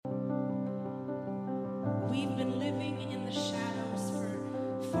We've been living in the shadows for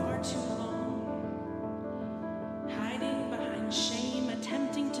far too long, hiding behind shame,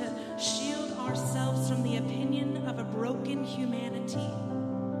 attempting to shield ourselves from the opinion of a broken humanity,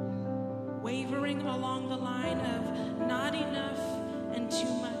 wavering along the line of not enough and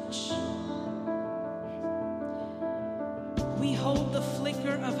too much. We hold the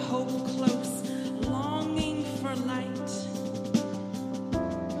flicker of hope close, longing for light.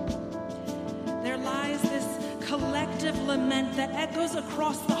 There lies this collective lament that echoes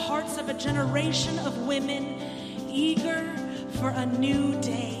across the hearts of a generation of women eager for a new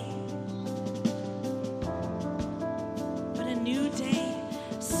day. But a new day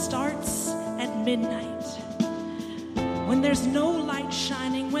starts at midnight, when there's no light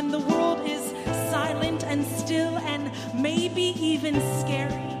shining, when the world is silent and still and maybe even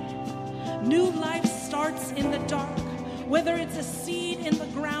scary. New life starts in the dark, whether it's a seed in the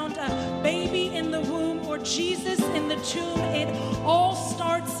ground, a baby in the womb, or Jesus in the tomb. It all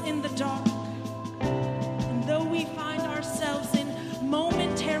starts in the dark. And though we find ourselves in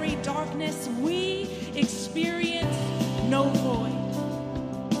momentary darkness, we experience no void.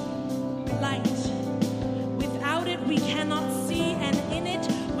 Light. Without it, we cannot see, and in it,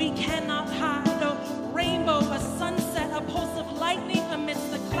 we cannot hide. A rainbow, a sunset, a pulse of lightning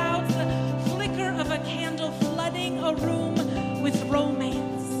amidst the clouds, the flicker of a candle flooding a room with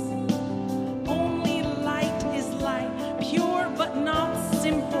romance. Only light is light, pure but not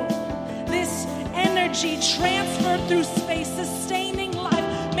simple. This energy transferred through space, sustaining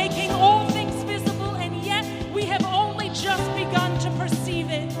life, making all things visible, and yet we have only just begun to perceive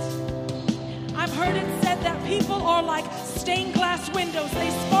it. I've heard it said that people are like stained glass windows. They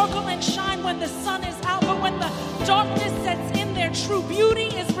sparkle and shine when the sun is out, but when the darkness sets in, their true beauty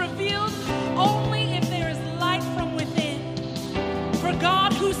is revealed only if there is light from within. For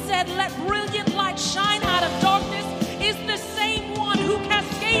God, who said, "Let brilliant light shine out of darkness," is the same one who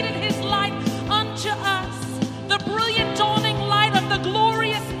cascaded his light unto us. The brilliant dawning light of the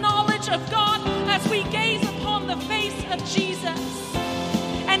glorious knowledge of God as we gaze upon the face of Jesus.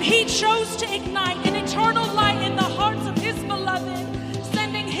 And he chose to ignite an eternal light in the hearts of his beloved,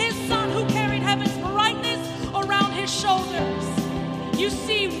 sending his son who carried heaven's brightness around his shoulders. You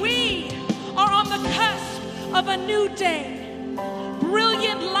see, we are on the cusp of a new day.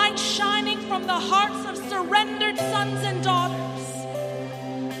 Brilliant light shining from the hearts of surrendered sons and daughters.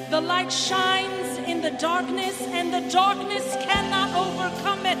 The light shines in the darkness, and the darkness cannot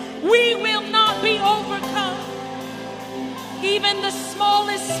overcome it. We will not be overcome. Even the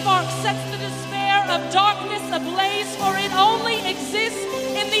smallest spark sets the despair of darkness ablaze, for it only exists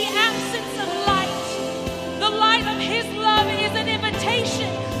in the absence of light. The light of his love is an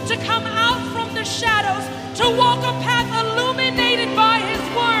invitation to come out from the shadows, to walk a path illuminated by his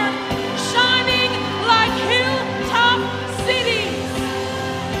word, shining like hilltop cities.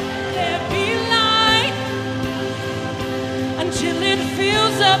 There be light until it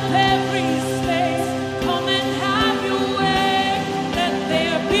fills up every space. Come and have your way. Let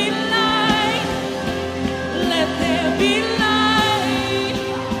there be light. Let there be light.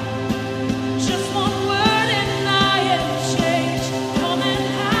 Just one word and I am changed. Come and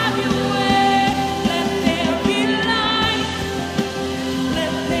have your way. Let there be light.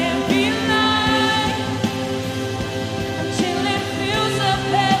 Let there be light. Until it fills up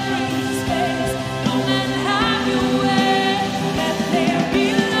every space. Come and have your way. Let there be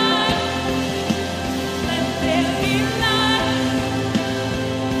light. Let there be light.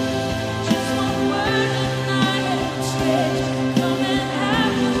 Just one word and I am changed. Come and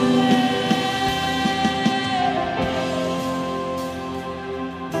have your way.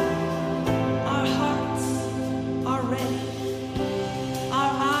 Our hearts are ready.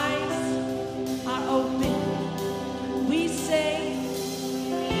 Our eyes are open. We say,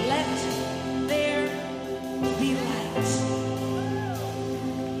 let there be light.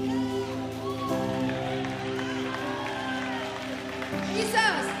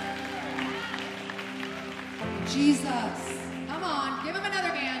 Jesus. Come on, give him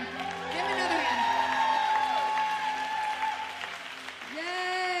another hand. Give him another hand.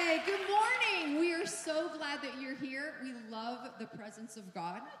 Yay, good morning. We are so glad that you're here. We love the presence of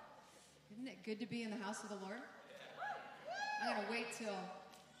God. Isn't it good to be in the house of the Lord? I'm going to wait till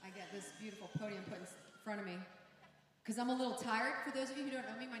I get this beautiful podium put in front of me, because I'm a little tired. For those of you who don't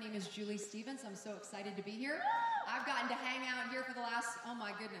know me, my name is Julie Stevens. I'm so excited to be here. I've gotten to hang out here for the last, oh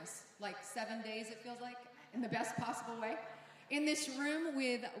my goodness, like 7 days it feels like, in the best possible way. In this room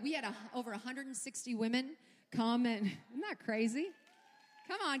we had over 160 women come, and isn't that crazy?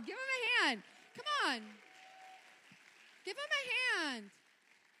 Come on, give them a hand. Come on. Give them a hand.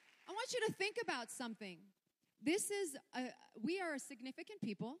 I want you to think about something. we are a significant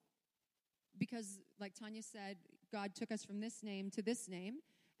people because, like Tanya said, God took us from this name to this name,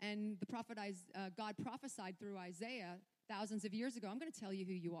 and God prophesied through Isaiah thousands of years ago. I'm going to tell you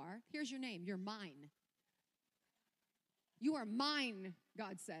who you are. Here's your name. You're mine. You are mine,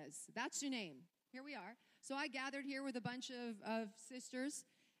 God says. That's your name. Here we are. So I gathered here with a bunch of sisters,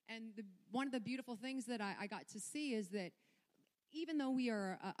 and one of the beautiful things that I got to see is that even though we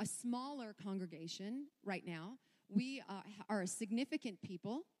are a smaller congregation right now, we are a significant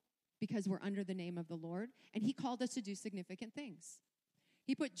people because we're under the name of the Lord, and He called us to do significant things.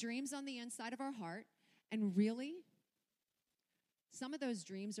 He put dreams on the inside of our heart, and really, some of those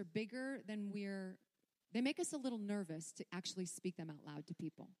dreams are bigger than they make us a little nervous to actually speak them out loud to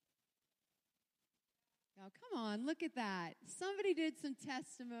people. Now, come on, look at that. Somebody did some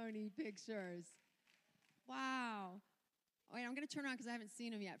testimony pictures. Wow. Wait, I'm going to turn around because I haven't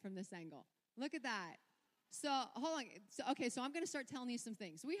seen them yet from this angle. Look at that. So, hold on. So I'm going to start telling you some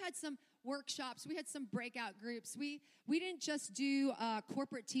things. We had some workshops. We had some breakout groups. We didn't just do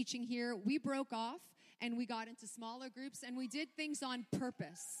corporate teaching here. We broke off, and we got into smaller groups, and we did things on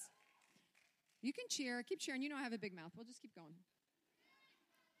purpose. You can cheer. Keep cheering. You know I have a big mouth. We'll just keep going.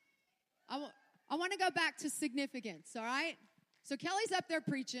 I want to go back to significance, all right? So Kelly's up there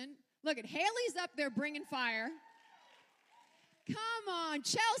preaching. Look at Haley's up there bringing fire. Come on,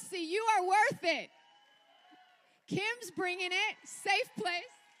 Chelsea, you are worth it. Kim's bringing it. Safe place.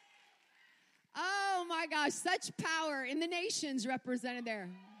 Oh, my gosh, such power in the nations represented there.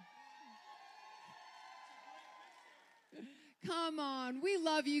 Come on, we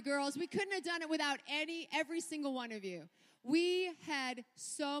love you girls. We couldn't have done it without every single one of you. We had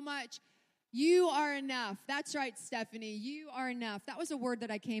so much. You are enough. That's right, Stephanie. You are enough. That was a word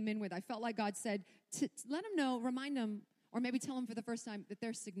that I came in with. I felt like God said, let them know, remind them, or maybe tell them for the first time that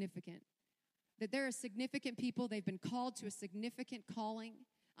they're significant. That they're a significant people. They've been called to a significant calling.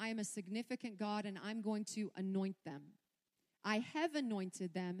 I am a significant God, and I'm going to anoint them. I have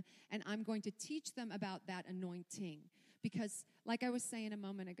anointed them, and I'm going to teach them about that anointing. Because, like I was saying a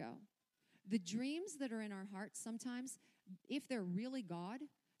moment ago, the dreams that are in our hearts sometimes, if they're really God,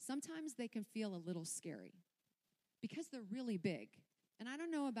 sometimes they can feel a little scary because they're really big. And I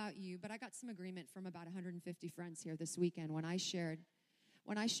don't know about you, but I got some agreement from about 150 friends here this weekend when I shared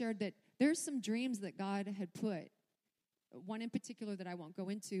that there's some dreams that God had put. One in particular that I won't go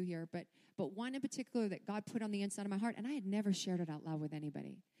into here, but one in particular that God put on the inside of my heart, and I had never shared it out loud with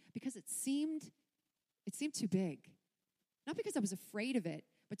anybody because it seemed too big. Not because I was afraid of it,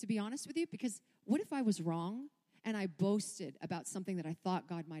 but to be honest with you, because what if I was wrong and I boasted about something that I thought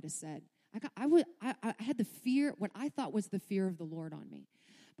God might have said? I had the fear, what I thought was the fear of the Lord on me.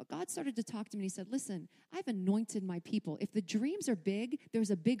 But God started to talk to me, and He said, listen, I've anointed my people. If the dreams are big,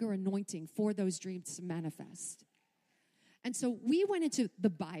 there's a bigger anointing for those dreams to manifest. And so we went into the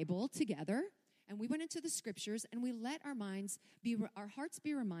Bible together, and we went into the scriptures, and we let our hearts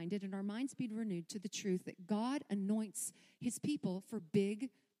be reminded and our minds be renewed to the truth that God anoints His people for big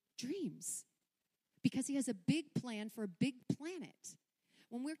dreams because He has a big plan for a big planet.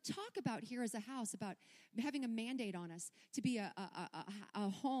 When we talk about here as a house, about having a mandate on us to be a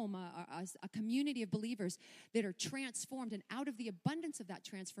home, a community of believers that are transformed, and out of the abundance of that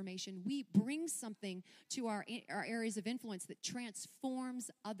transformation, we bring something to our areas of influence that transforms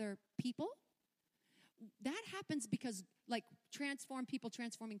other people. That happens because, like, transform people,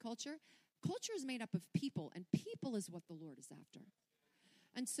 transforming culture. Culture is made up of people, and people is what the Lord is after.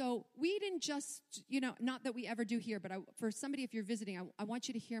 And so we didn't just, not that we ever do here, but for somebody, if you're visiting, I want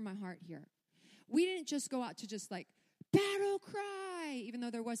you to hear my heart here. We didn't just go out to just like battle cry, even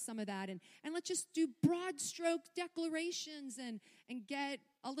though there was some of that, and let's just do broad stroke declarations and get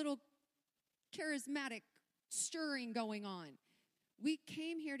a little charismatic stirring going on. We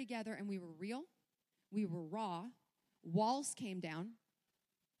came here together and we were real. We were raw. Walls came down.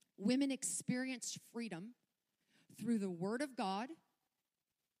 Women experienced freedom through the Word of God,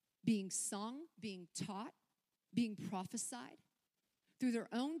 being sung, being taught, being prophesied, through their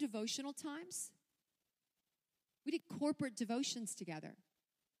own devotional times. We did corporate devotions together.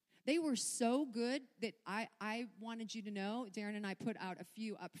 They were so good that I wanted you to know, Darren and I put out a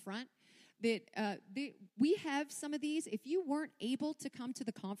few up front, that we have some of these. If you weren't able to come to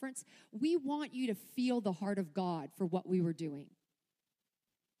the conference, we want you to feel the heart of God for what we were doing.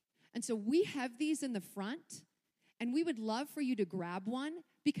 And so we have these in the front, and we would love for you to grab one,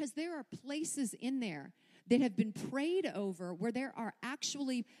 because there are places in there that have been prayed over where there are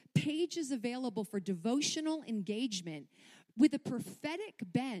actually pages available for devotional engagement with a prophetic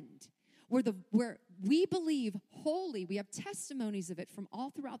bend, where we believe wholly, we have testimonies of it from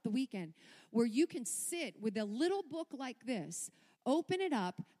all throughout the weekend, where you can sit with a little book like this, open it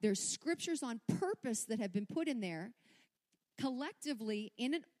up, there's scriptures on purpose that have been put in there, collectively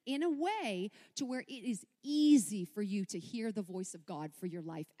in a way to where it is easy for you to hear the voice of God for your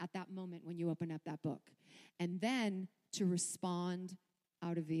life at that moment when you open up that book, and then to respond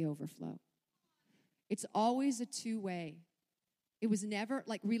out of the overflow. It's always a two-way. It was never,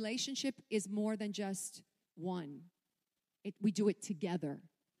 like, relationship is more than just one. We do it together,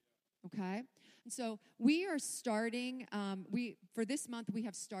 okay? And so we are starting, for this month, we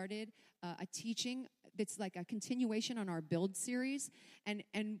have started a teaching that's like a continuation on our Build series. And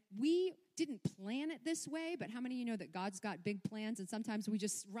we didn't plan it this way, but how many of you know that God's got big plans, and sometimes we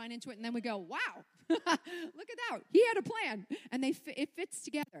just run into it, and then we go, wow, look at that. He had a plan, and it fits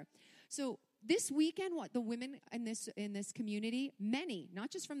together. So this weekend, what the women in this community, many, not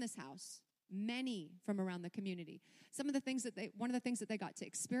just from this house, many from around the community, one of the things that they got to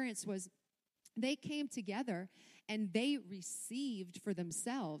experience was they came together and they received for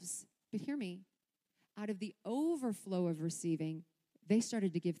themselves. But hear me, out of the overflow of receiving, they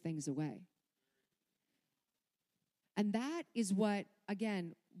started to give things away. And that is what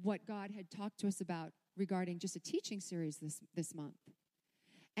God had talked to us about regarding just a teaching series this month.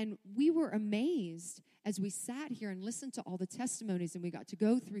 And we were amazed as we sat here and listened to all the testimonies, and we got to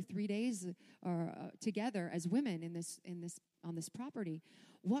go through 3 days together as women on this property,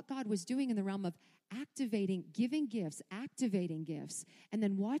 what God was doing in the realm of activating gifts, and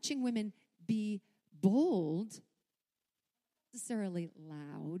then watching women be bold, not necessarily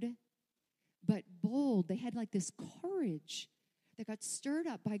loud, but bold. They had like this courage that got stirred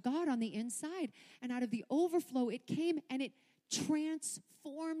up by God on the inside, and out of the overflow it came and it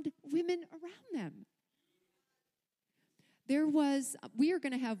transformed women around them. We are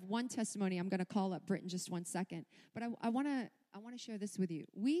going to have one testimony. I'm going to call up Britt in just 1 second, but I want to share this with you.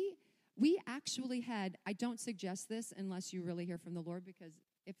 We actually had, I don't suggest this unless you really hear from the Lord, because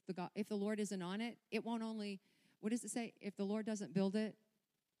if the Lord isn't on it, it won't only, what does it say? If the Lord doesn't build it,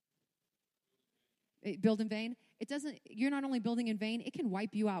 build in vain. You're not only building in vain, it can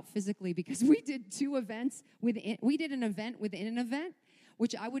wipe you out physically, because we did an event within an event,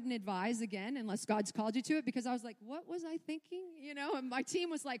 which I wouldn't advise again unless God's called you to it, because I was like, what was I thinking? And my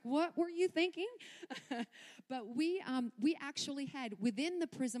team was like, what were you thinking? But we actually had, within the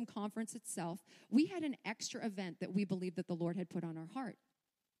Prism conference itself, we had an extra event that we believed that the Lord had put on our heart.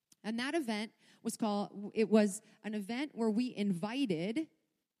 And that event was an event where we invited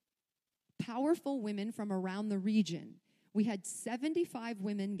powerful women from around the region. We had 75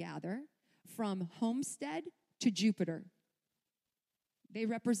 women gather from Homestead to Jupiter. They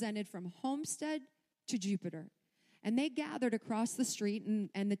represented from Homestead to Jupiter. And they gathered across the street,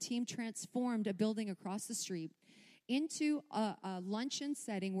 and the team transformed a building across the street into a luncheon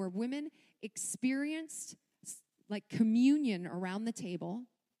setting where women experienced like communion around the table,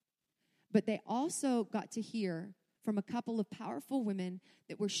 but they also got to hear from a couple of powerful women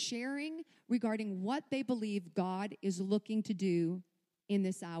that were sharing regarding what they believe God is looking to do in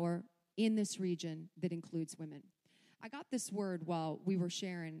this hour, in this region that includes women. I got this word while we were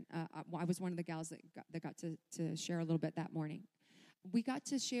sharing. I was one of the gals that got to share a little bit that morning. I got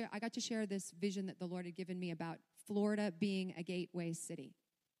to share this vision that the Lord had given me about Florida being a gateway city.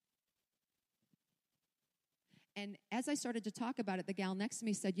 And as I started to talk about it, the gal next to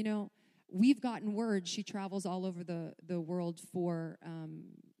me said, we've gotten word. She travels all over the world for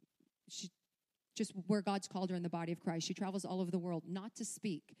just where God's called her in the body of Christ. She travels all over the world, not to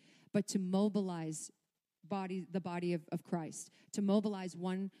speak, but to mobilize the body of Christ, to mobilize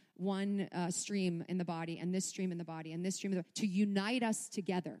one stream in the body, and this stream in the body, and this stream in the body, to unite us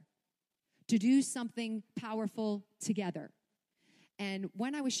together, to do something powerful together. And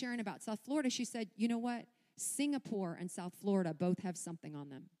when I was sharing about South Florida, she said, you know what? Singapore and South Florida both have something on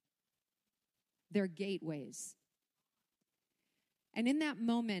them. They're gateways. And in that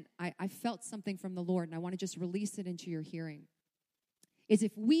moment, I felt something from the Lord, and I want to just release it into your hearing. Is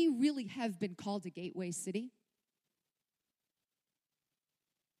if we really have been called a gateway city,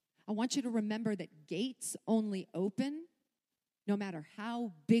 I want you to remember that gates only open, no matter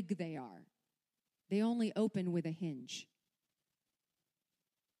how big they are. They only open with a hinge.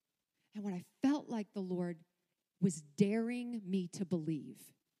 And what I felt like the Lord was daring me to believe,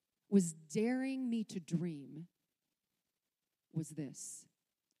 was daring me to dream, was this: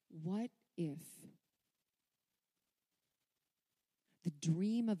 what if the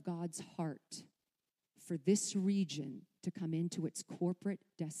dream of God's heart for this region to come into its corporate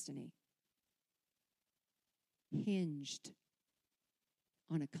destiny hinged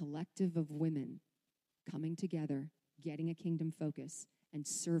on a collective of women coming together, getting a kingdom focus, and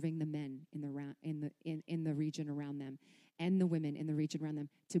serving the men in the region around them and the women in the region around them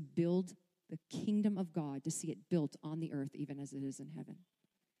to build the kingdom of God, to see it built on the earth even as it is in heaven.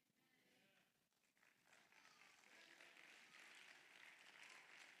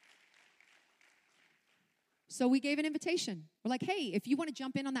 So we gave an invitation. We're like, hey, if you want to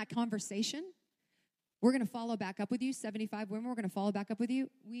jump in on that conversation, we're going to follow back up with you. 75 women, we're going to follow back up with you.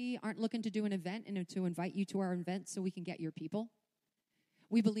 We aren't looking to do an event and to invite you to our event so we can get your people.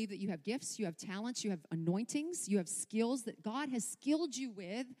 We believe that you have gifts, you have talents, you have anointings, you have skills that God has skilled you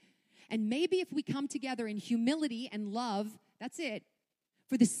with. And maybe if we come together in humility and love, that's it,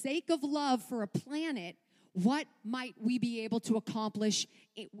 for the sake of love for a planet, what might we be able to accomplish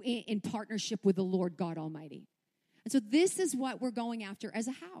in partnership with the Lord God Almighty? And so this is what we're going after as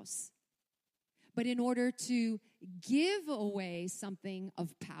a house. But in order to give away something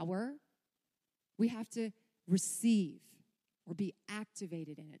of power, we have to receive or be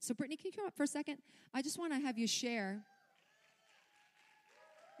activated in it. So Brittany, can you come up for a second? I just want to have you share.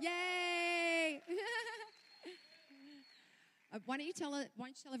 Yay! Why don't you tell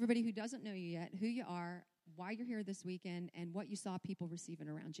everybody who doesn't know you yet who you are, why you're here this weekend, and what you saw people receiving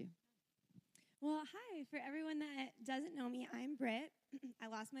around you. Well, hi. For everyone that doesn't know me, I'm Britt. I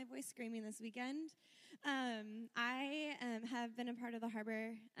lost my voice screaming this weekend. I have been a part of the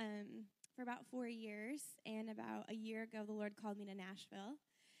Harbor for about 4 years, and about a year ago, the Lord called me to Nashville.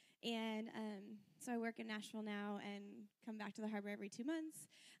 And so I work in Nashville now and come back to the Harbor every 2 months.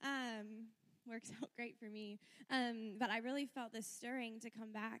 Works out great for me. But I really felt this stirring to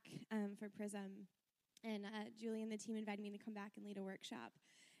come back for Prism. And Julie and the team invited me to come back and lead a workshop.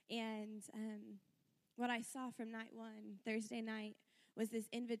 And what I saw from night one, Thursday night, was this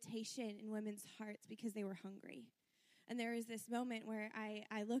invitation in women's hearts because they were hungry. And there was this moment where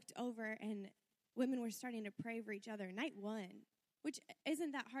I looked over and women were starting to pray for each other. Night one, which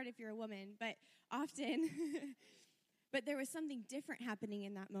isn't that hard if you're a woman, but often, but there was something different happening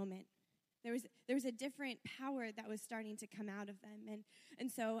in that moment. There was a different power that was starting to come out of them.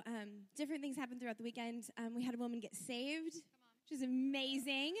 And so different things happened throughout the weekend. We had a woman get saved, which is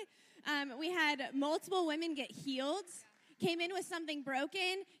amazing. We had multiple women get healed. Came in with something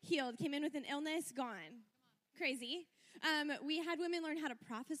broken, healed. Came in with an illness, gone. Crazy. We had women learn how to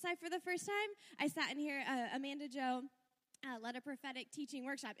prophesy for the first time. I sat in here, Amanda Jo led a prophetic teaching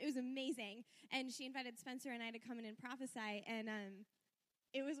workshop. It was amazing. And she invited Spencer and I to come in and prophesy. And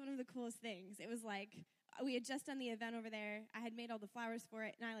it was one of the coolest things. It was like, we had just done the event over there. I had made all the flowers for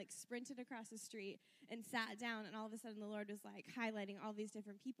it, and I sprinted across the street and sat down, and all of a sudden the Lord was highlighting all these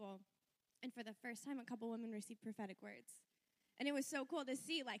different people. And for the first time, a couple women received prophetic words. And it was so cool to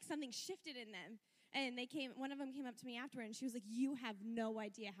see something shifted in them. And one of them came up to me afterward, and she was like, "You have no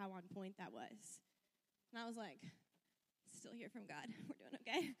idea how on point that was." And I was like, still hear from God. We're doing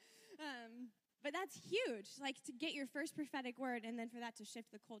okay. But that's huge, to get your first prophetic word and then for that to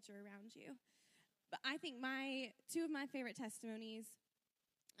shift the culture around you. But I think two of my favorite testimonies,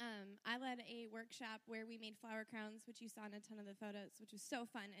 I led a workshop where we made flower crowns, which you saw in a ton of the photos, which was so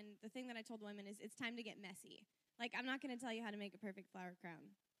fun. And the thing that I told women is it's time to get messy. I'm not going to tell you how to make a perfect flower crown.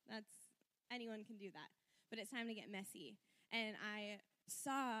 Anyone can do that. But it's time to get messy. And I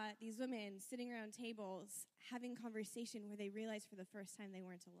saw these women sitting around tables having conversation where they realized for the first time they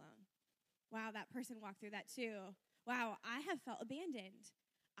weren't alone. Wow, that person walked through that too. Wow, I have felt abandoned.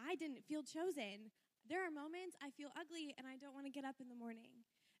 I didn't feel chosen. There are moments I feel ugly and I don't want to get up in the morning.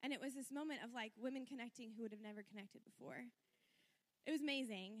 And it was this moment of women connecting who would have never connected before. It was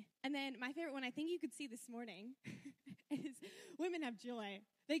amazing. And then my favorite one, I think you could see this morning, is women have joy.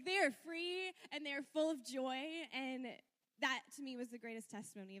 They are free and they're full of joy. And that to me was the greatest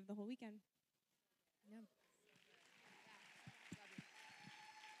testimony of the whole weekend. Yeah.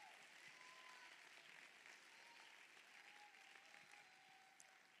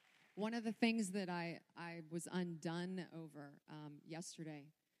 One of the things that I was undone over yesterday,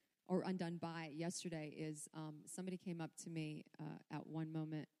 or undone by yesterday, is somebody came up to me at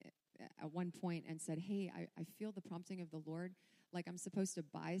one point and said, "Hey, I feel the prompting of the Lord, I'm supposed to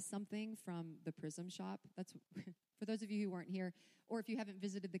buy something from the Prism shop." That's for those of you who weren't here, or if you haven't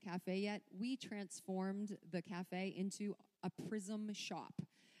visited the cafe yet, we transformed the cafe into a Prism shop.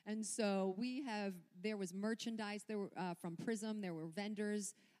 And so there was merchandise from Prism, there were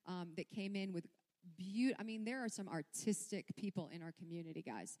vendors that came in with there are some artistic people in our community,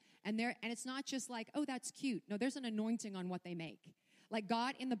 guys. And it's not just oh, that's cute. No, there's an anointing on what they make. Like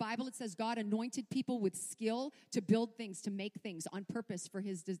God, in the Bible, it says God anointed people with skill to build things, to make things on purpose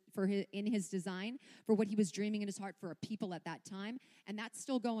in his design, for what he was dreaming in his heart for a people at that time. And that's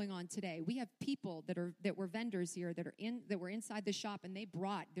still going on today. We have people that were vendors here that were inside the shop, and they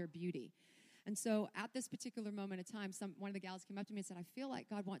brought their beauty. And so at this particular moment of time, one of the gals came up to me and said, I feel like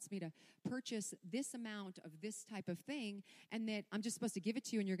God wants me to purchase this amount of this type of thing, and that I'm just supposed to give it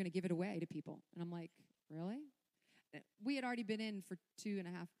to you, and you're going to give it away to people. And I'm like, really? We had already been in for 2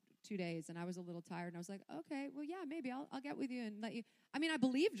 days, and I was a little tired, and I was like, okay, well, yeah, maybe I'll get with you and let you. I mean, I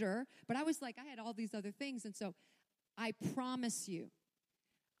believed her, but I was like, I had all these other things. And so I promise you,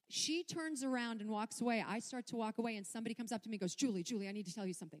 she turns around and walks away. I start to walk away, and somebody comes up to me and goes, Julie, I need to tell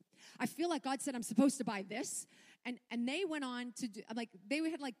you something. I feel like God said I'm supposed to buy this. And they went on to do, they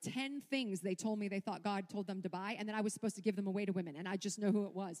had 10 things they told me they thought God told them to buy, and then I was supposed to give them away to women, and I just know who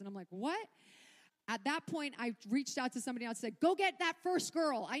it was. And I'm like, what? At that point, I reached out to somebody else and said, go get that first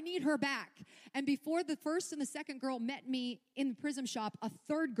girl. I need her back. And before the first and the second girl met me in the Prism shop, a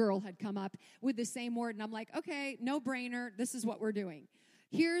third girl had come up with the same word. And I'm like, okay, no brainer. This is what we're doing.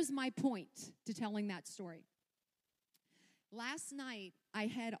 Here's my point to telling that story. Last night, I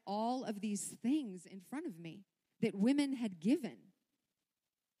had all of these things in front of me that women had given.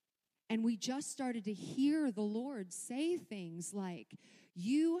 And we just started to hear the Lord say things like,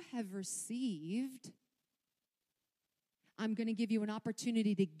 you have received. I'm going to give you an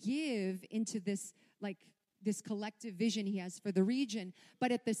opportunity to give into this, this collective vision he has for the region.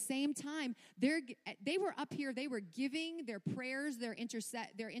 But at the same time, they were up here. They were giving their prayers, their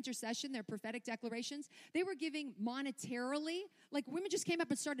intercession, their prophetic declarations. They were giving monetarily. Like, women just came up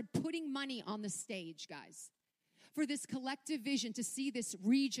and started putting money on the stage, guys, for this collective vision to see this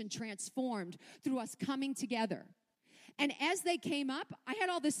region transformed through us coming together. And as they came up, I had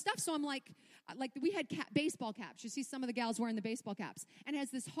all this stuff, so I'm like we had baseball caps. You see some of the gals wearing the baseball caps. And it has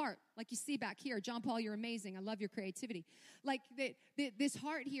this heart, like you see back here. John Paul, you're amazing. I love your creativity. Like this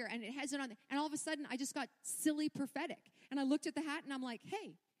heart here, and it has it on. And all of a sudden, I just got silly prophetic. And I looked at the hat, and I'm like,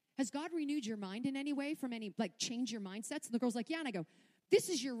 hey, has God renewed your mind in any way from any, change your mindsets? And the girl's like, yeah. And I go, this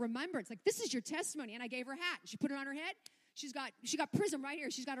is your remembrance. This is your testimony. And I gave her a hat. She put it on her head. She got Prism right here.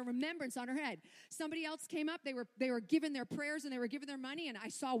 She's got a remembrance on her head. Somebody else came up. They were giving their prayers and they were giving their money, and I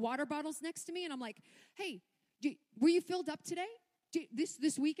saw water bottles next to me, and I'm like, hey, were you filled up today?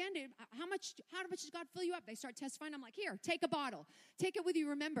 This weekend? How much does God fill you up? They start testifying. I'm like, here, take a bottle. Take it with you.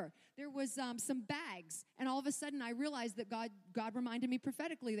 Remember, there was some bags, and all of a sudden I realized that God reminded me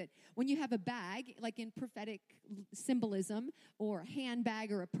prophetically that when you have a bag, like in prophetic symbolism, or a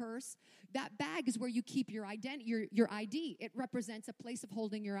handbag or a purse, that bag is where you keep your ID. It represents a place of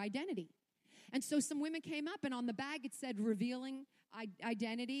holding your identity. And so some women came up, and on the bag it said revealing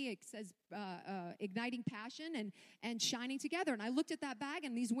identity. It says igniting passion and shining together. And I looked at that bag,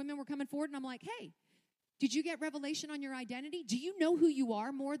 and these women were coming forward, and I'm like, hey, did you get revelation on your identity? Do you know who you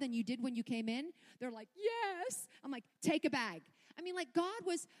are more than you did when you came in? They're like, yes. I'm like, take a bag. I mean, God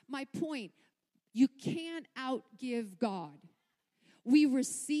was my point. You can't outgive God. We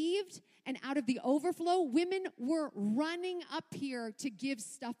received, and out of the overflow, women were running up here to give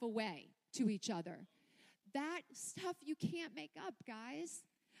stuff away to each other. That stuff you can't make up, guys.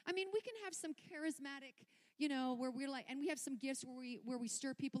 I mean, we can have some charismatic, where we're and we have some gifts where we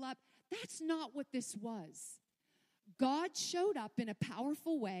stir people up. That's not what this was. God showed up in a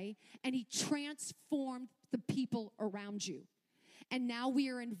powerful way, and he transformed the people around you. And now we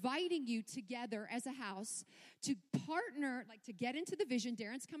are inviting you together as a house to partner, to get into the vision.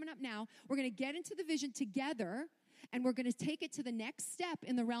 Darren's coming up now. We're going to get into the vision together, and we're going to take it to the next step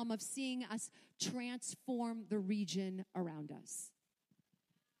in the realm of seeing us transform the region around us.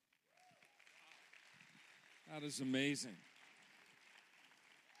 That is amazing.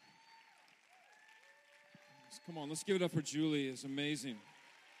 Come on, let's give it up for Julie. It's amazing.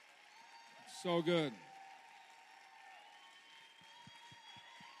 So good.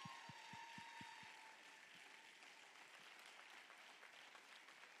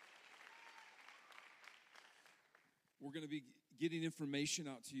 We're going to be getting information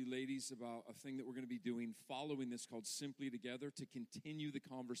out to you ladies about a thing that we're going to be doing following this called Simply Together, to continue the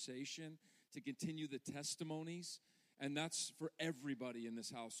conversation, to continue the testimonies, and that's for everybody in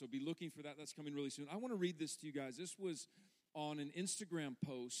this house. So be looking for that. That's coming really soon. I want to read this to you guys. This was on an Instagram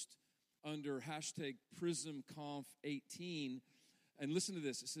post under hashtag PrismConf18, and listen to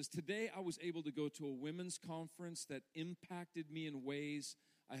this. It says, today I was able to go to a women's conference that impacted me in ways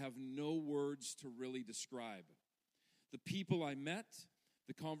I have no words to really describe. The people I met,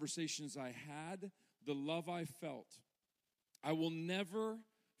 the conversations I had, the love I felt. I will never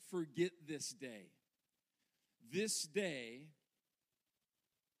forget this day. This day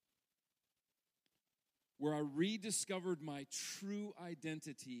where I rediscovered my true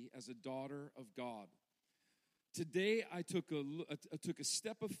identity as a daughter of God. Today, I took a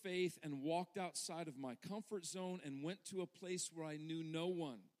step of faith and walked outside of my comfort zone and went to a place where I knew no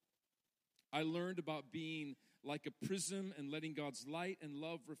one. I learned about being like a prism and letting God's light and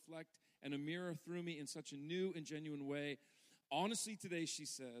love reflect and a mirror through me in such a new and genuine way. Honestly, today, she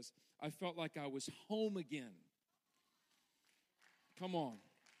says, I felt like I was home again. Come on.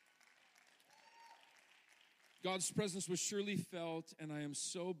 God's presence was surely felt, and I am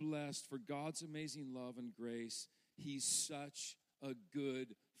so blessed for God's amazing love and grace. He's such a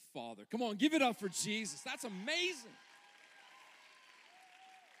good Father. Come on, give it up for Jesus. That's amazing.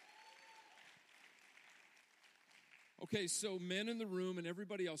 Okay, so men in the room and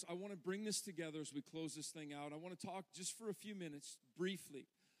everybody else, I want to bring this together as we close this thing out. I want to talk just for a few minutes, briefly,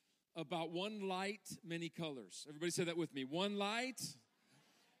 about one light, many colors. Everybody say that with me. One light,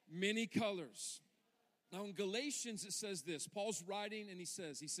 many colors. Now in Galatians it says this. Paul's writing and he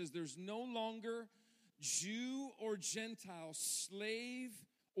says, there's no longer Jew or Gentile, slave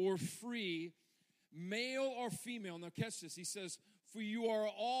or free, male or female. Now catch this. He says, for you are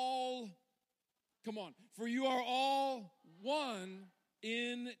all one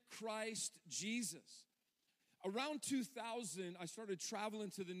in Christ Jesus. Around 2000, I started traveling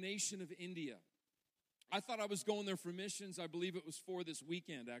to the nation of India. I thought I was going there for missions. I believe it was for this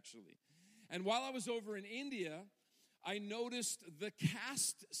weekend, actually. And while I was over in India, I noticed the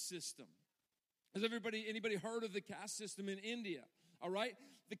caste system. Has anybody heard of the caste system in India? All right?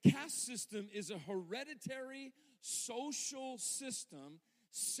 The caste system is a hereditary social system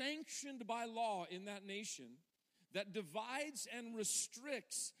sanctioned by law in that nation that divides and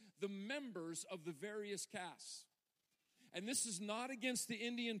restricts the members of the various castes. And this is not against the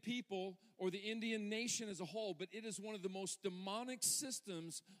Indian people or the Indian nation as a whole, but it is one of the most demonic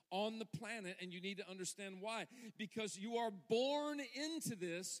systems on the planet, and you need to understand why. Because you are born into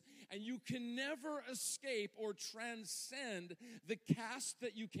this, and you can never escape or transcend the caste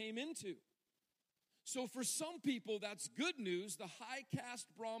that you came into. So for some people, that's good news. The high caste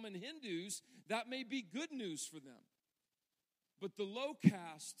Brahmin Hindus, that may be good news for them. But the low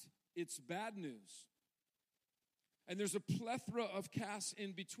caste, it's bad news. And there's a plethora of castes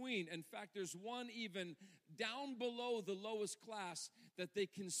in between. In fact, there's one even down below the lowest class that they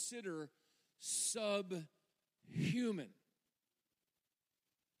consider subhuman.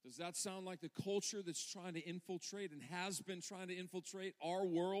 Does that sound like the culture that's trying to infiltrate and has been trying to infiltrate our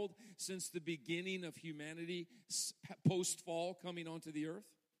world since the beginning of humanity, post-fall coming onto the earth?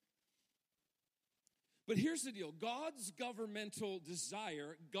 But here's the deal. God's governmental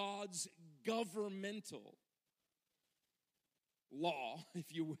desire, God's governmental law,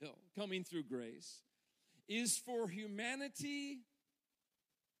 if you will, coming through grace, is for humanity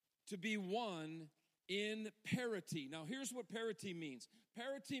to be one in parity. Now, here's what parity means.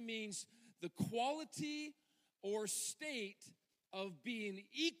 Parity means the quality or state of being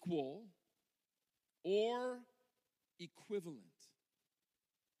equal or equivalent.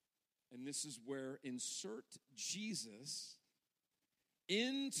 And this is where insert Jesus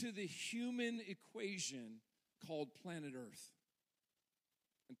into the human equation called planet Earth.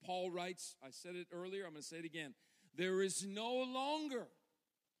 And Paul writes, I said it earlier, I'm going to say it again. There is no longer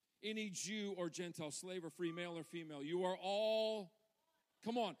any Jew or Gentile, slave or free, male or female. You are all,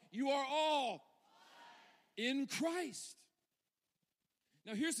 you are all in Christ.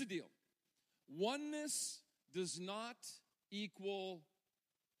 Now here's the deal. Oneness does not equal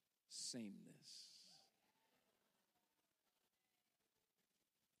sameness.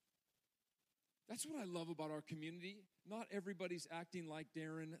 That's what I love about our community. Not everybody's acting like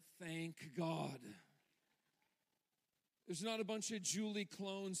Darren, thank God. There's not a bunch of Julie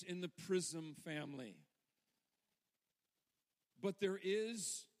clones in the Prism family. But there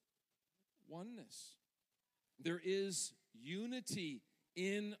is oneness. There is unity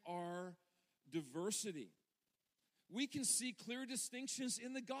in our diversity. We can see clear distinctions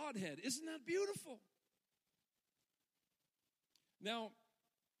in the Godhead. Isn't that beautiful? Now,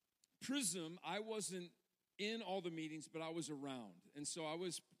 Prism, I wasn't in all the meetings, but I was around. And so I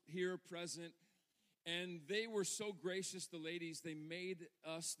was here present, and they were so gracious, the ladies. They made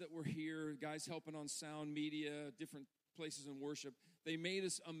us that were here, guys helping on sound, media, different places in worship. They made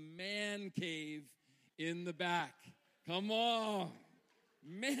us a man cave in the back. Come on.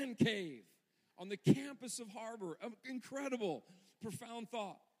 Man cave on the campus of Harbor. Incredible, profound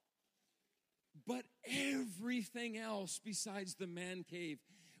thought. But everything else besides the man cave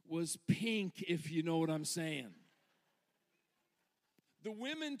was pink, if you know what I'm saying. The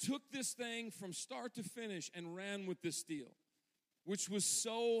women took this thing from start to finish and ran with this deal. which was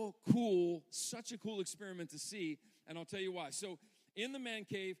so cool, such a cool experiment to see, and I'll tell you why. So in the man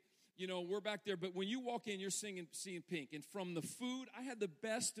cave, we're back there, but when you walk in, you're seeing pink. And from the food, I had the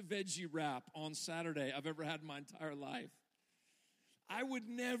best veggie wrap on Saturday I've ever had in my entire life. I would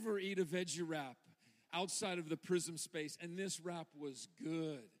never eat a veggie wrap outside of the Prism space, and this wrap was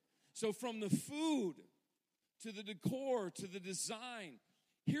good. So from the food to the decor to the design,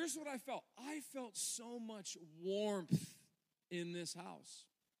 here's what I felt. I felt so much warmth in this house.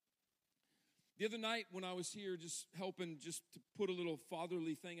 The other night when I was here just helping just to put a little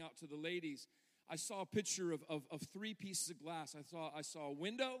fatherly thing out to the ladies, I saw a picture of 3 pieces of glass. I saw a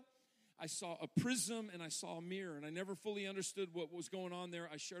window, I saw a prism, and I saw a mirror. And I never fully understood what was going on there.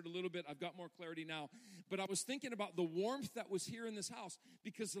 I shared a little bit. I've got more clarity now. But I was thinking about the warmth that was here in this house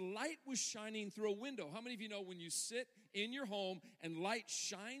because the light was shining through a window. How many of you know when you sit in your home and light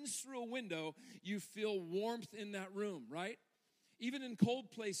shines through a window, you feel warmth in that room, right? Even in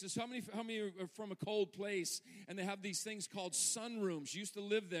cold places, how many are from a cold place and they have these things called sunrooms? You used to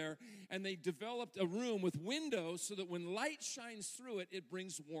live there, and they developed a room with windows so that when light shines through it, it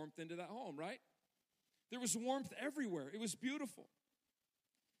brings warmth into that home, right? There was warmth everywhere. It was beautiful.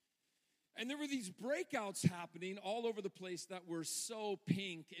 And there were these breakouts happening all over the place that were so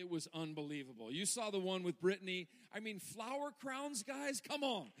pink, it was unbelievable. You saw the one with Brittany. I mean, flower crowns, guys, come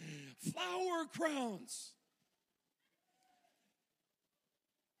on. Flower crowns.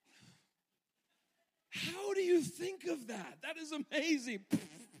 How do you think of that? That is amazing.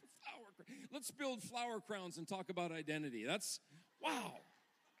 Let's build flower crowns and talk about identity. That's, wow.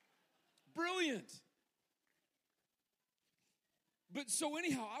 Brilliant. But so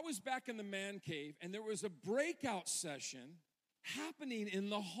anyhow, I was back in the man cave, and there was a breakout session happening in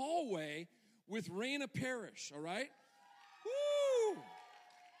the hallway with Raina Parrish, all right? Woo!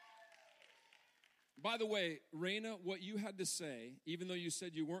 By the way, Raina, what you had to say, even though you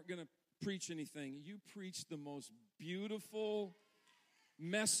said you weren't going to preach anything, you preached the most beautiful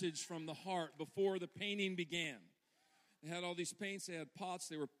message from the heart before the painting began. They had all these paints, they had pots,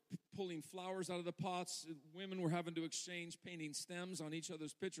 they were pulling flowers out of the pots. Women were having to exchange painting stems on each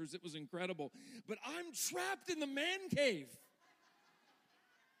other's pictures. It was incredible. But I'm trapped in the man cave.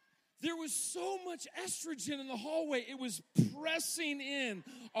 There was so much estrogen in the hallway, it was pressing in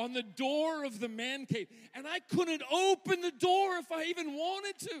on the door of the man cave. And I couldn't open the door if I even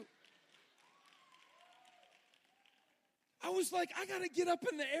wanted to. I was like, I got to get up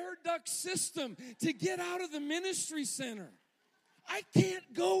in the air duct system to get out of the ministry center. I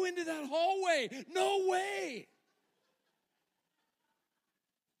can't go into that hallway. No way.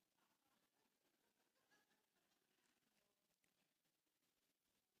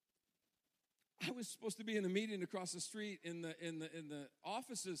 I was supposed to be in a meeting across the street in the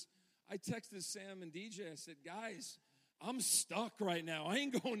offices. I texted Sam and DJ. I said, guys, I'm stuck right now. I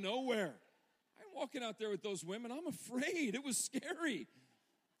ain't going nowhere. I'm walking out there with those women. I'm afraid. It was scary.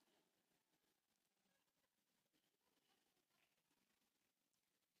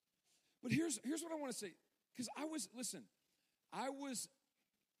 But here's what I want to say. Because I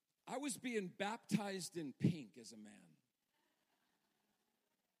was being baptized in pink as a man.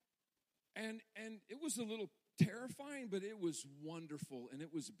 And it was a little terrifying, but it was wonderful and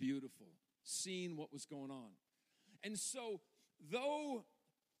it was beautiful seeing what was going on. And so, though,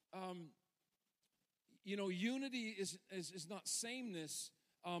 unity is not sameness.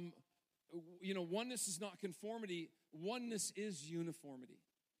 Oneness is not conformity. Oneness is uniformity.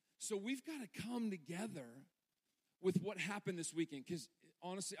 So we've got to come together with what happened this weekend. Because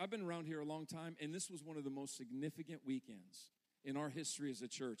honestly, I've been around here a long time, and this was one of the most significant weekends in our history as a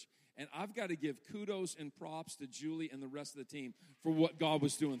church. And I've got to give kudos and props to Julie and the rest of the team for what God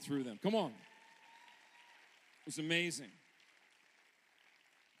was doing through them. Come on. It was amazing.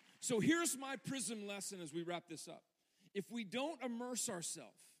 So here's my Prism lesson as we wrap this up. If we don't immerse ourselves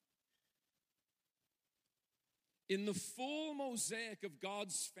in the full mosaic of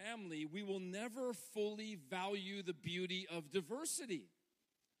God's family, we will never fully value the beauty of diversity.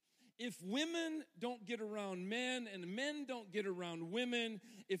 If women don't get around men and men don't get around women,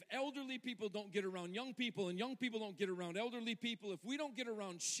 if elderly people don't get around young people and young people don't get around elderly people, if we don't get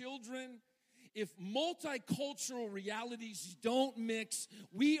around children, if multicultural realities don't mix,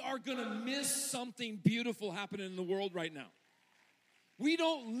 we are going to miss something beautiful happening in the world right now. We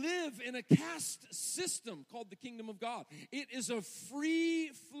don't live in a caste system called the kingdom of God. It is a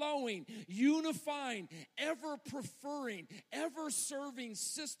free-flowing, unifying, ever-preferring, ever-serving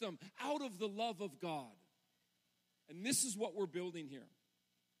system out of the love of God. And this is what we're building here.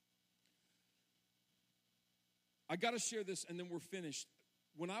 I got to share this and then we're finished.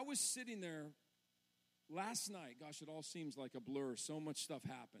 When I was sitting there last night, gosh, it all seems like a blur. So much stuff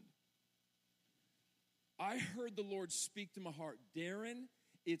happened. I heard the Lord speak to my heart, Darren,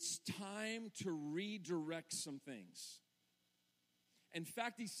 it's time to redirect some things. In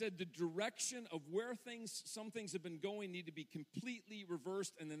fact, he said the direction of where some things have been going need to be completely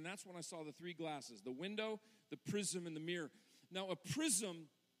reversed. And then that's when I saw the three glasses, the window, the prism, and the mirror. Now, a prism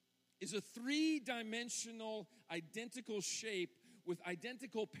is a three-dimensional identical shape with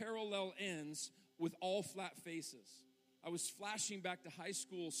identical parallel ends with all flat faces. I was flashing back to high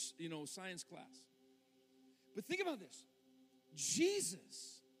school, science class. But think about this.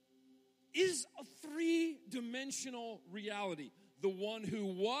 Jesus is a three-dimensional reality. The one who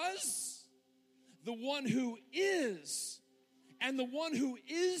was, the one who is, and the one who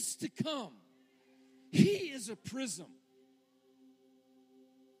is to come. He is a prism.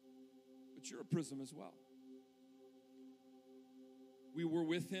 But you're a prism as well. We were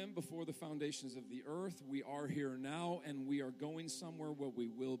with him before the foundations of the earth. We are here now, and we are going somewhere where we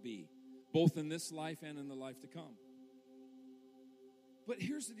will be, both in this life and in the life to come. But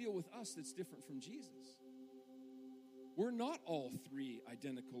here's the deal with us that's different from Jesus. We're not all three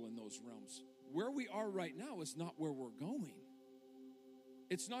identical in those realms. Where we are right now is not where we're going.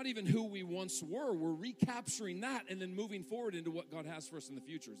 It's not even who we once were. We're recapturing that and then moving forward into what God has for us in the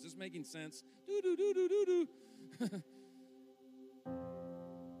future. Is this making sense?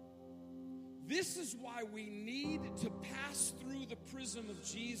 This is why we need to pass through the prism of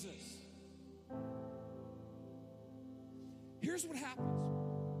Jesus. Here's what happens.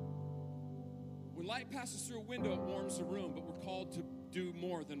 When light passes through a window, it warms a room, but we're called to do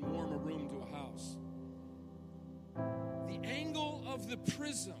more than warm a room to a house. The angle of the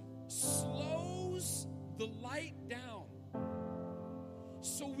prism slows the light down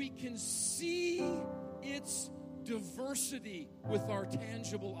so we can see its diversity with our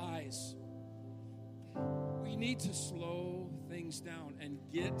tangible eyes. We need to slow things down and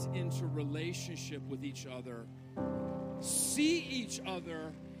get into relationship with each other, see each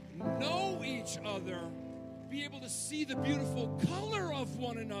other, know each other, be able to see the beautiful color of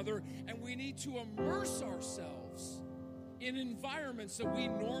one another, and we need to immerse ourselves in environments that we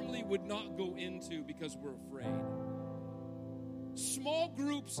normally would not go into because we're afraid. Small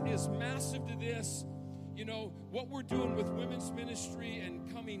groups is massive to this. You know, what we're doing with women's ministry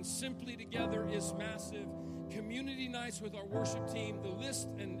and coming simply together is massive. Community nights with our worship team, the list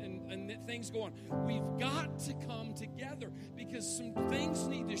and things go on. We've got to come together because some things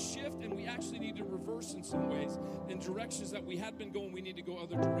need to shift, and we actually need to reverse in some ways. In directions that we had been going, we need to go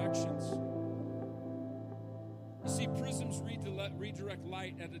other directions. You see, prisms redirect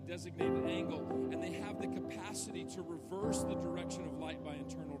light at a designated angle, and they have the capacity to reverse the direction of light by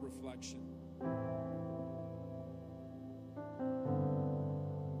internal reflection.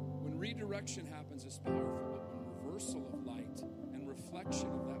 When redirection happens, it's powerful, but when reversal of light and reflection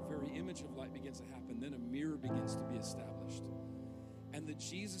of that very image of light begins to happen, then a mirror begins to be established. And the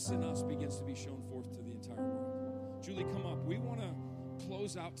Jesus in us begins to be shown forth to the entire world. Julie, come up. We want to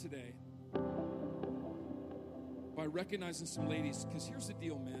close out today by recognizing some ladies, because here's the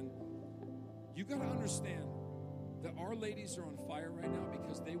deal, man. You got to understand that our ladies are on fire right now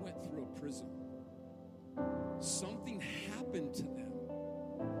because they went through a prism. Something happened to them.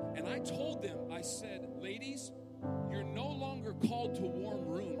 And I told them, I said, ladies, you're no longer called to warm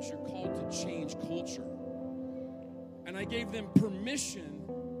rooms. You're called to change culture. And I gave them permission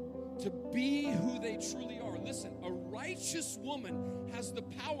to be who they truly are. Listen, a righteous woman has the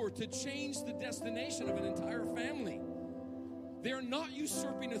power to change the destination of an entire family. They're not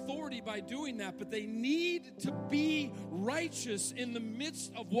usurping authority by doing that, but they need to be righteous in the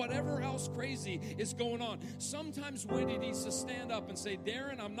midst of whatever else crazy is going on. Sometimes Wendy needs to stand up and say,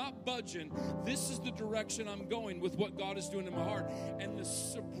 Darren, I'm not budging. This is the direction I'm going with what God is doing in my heart. And the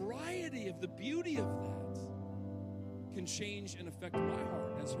sobriety of the beauty of that can change and affect my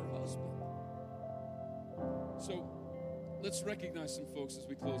heart as her husband. So let's recognize some folks as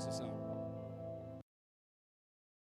we close this out.